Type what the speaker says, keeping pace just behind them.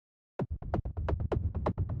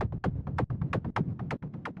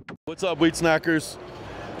What's up, Wheat Snackers?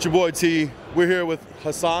 It's your boy T. We're here with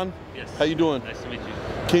Hassan. Yes. How you doing? Nice to meet you.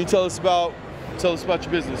 Can you tell us about your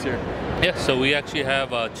business here? Yeah, so we actually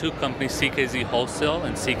have two companies, CKZwholesale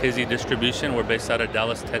and CKZ Distribution. We're based out of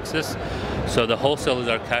Dallas, Texas. So the wholesale is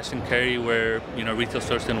our cash and carry, where retail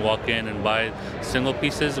stores can walk in and buy single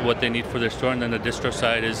pieces, what they need for their store, and then the distro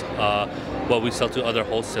side is what we sell to other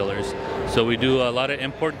wholesalers. So we do a lot of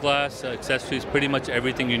import glass, accessories, pretty much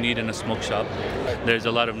everything you need in a smoke shop. There's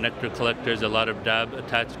a lot of nectar collectors, a lot of dab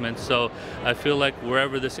attachments. So I feel like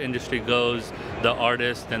wherever this industry goes, the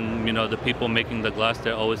artists and the people making the glass,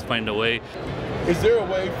 they always find a way. Is there a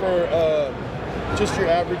way for just your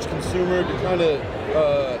average consumer to kind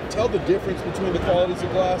of tell the difference between the qualities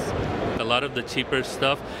of glass? A lot of the cheaper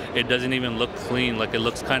stuff, it doesn't even look clean. Like, it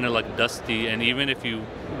looks kind of like dusty, and even if you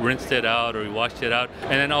rinsed it out or you washed it out,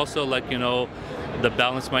 and then also the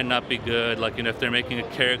balance might not be good. If they're making a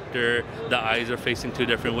character, the eyes are facing two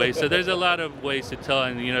different ways. So there's a lot of ways to tell,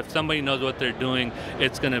 and if somebody knows what they're doing,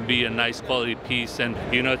 it's gonna be a nice quality piece. And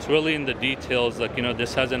it's really in the details.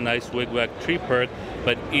 This has a nice wigwag tree perk,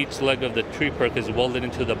 but each leg of the tree perk is welded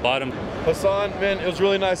into the bottom. Hassan, man, it was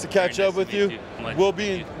really nice to catch up with you. We'll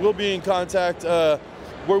be in contact.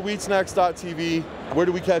 We're wheatsnacks.tv. Where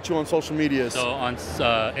do we catch you on social media? So on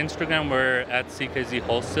Instagram, we're at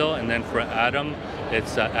CKZwholesale, and then for Adam,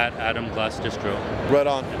 it's at Adam Glass Distro. Right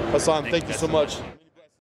on. Hassan, thank you so much.